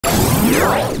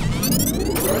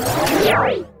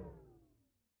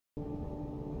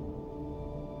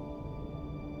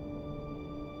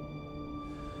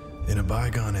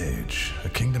bygone age, a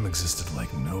kingdom existed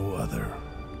like no other.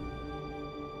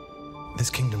 This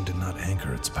kingdom did not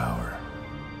anchor its power.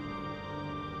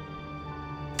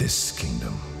 This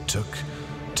kingdom took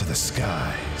to the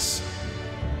skies.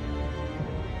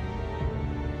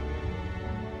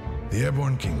 The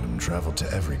Airborne kingdom traveled to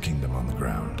every kingdom on the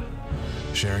ground,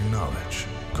 sharing knowledge,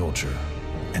 culture,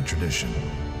 and tradition.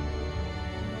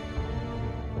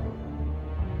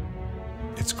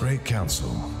 Its great council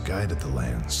guided the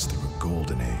lands through a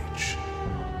golden age.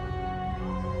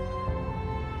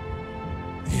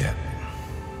 Yet,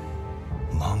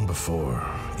 long before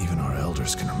even our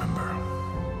elders can remember,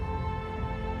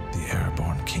 the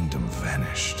Airborne kingdom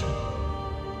vanished.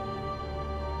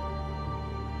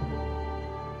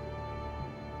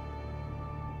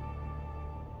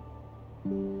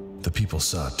 The people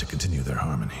sought to continue their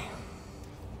harmony,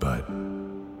 but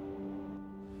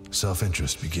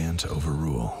self-interest began to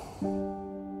overrule.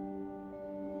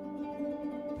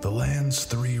 The land's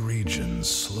 3 regions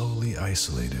slowly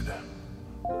isolated.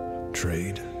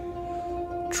 Trade,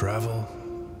 travel,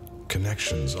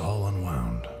 connections all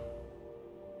unwound.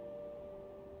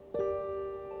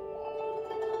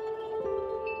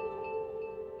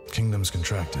 Kingdoms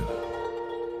contracted,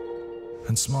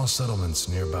 and small settlements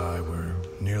nearby were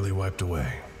nearly wiped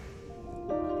away.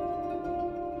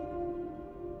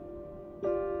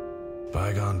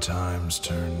 Bygone times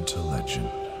turned to legend.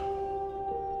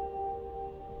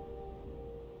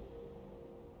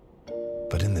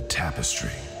 But in the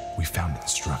tapestry, we found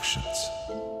instructions.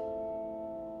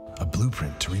 A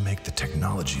blueprint to remake the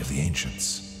technology of the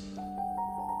ancients.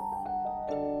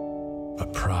 A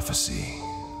prophecy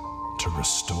to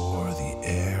restore the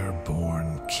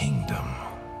Airborne kingdom.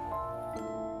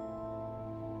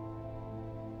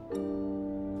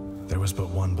 There was but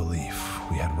one belief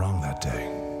we had wrong that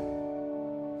day,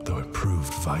 though it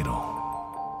proved vital.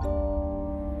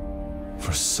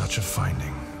 For such a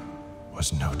finding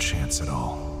was no chance at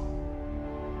all.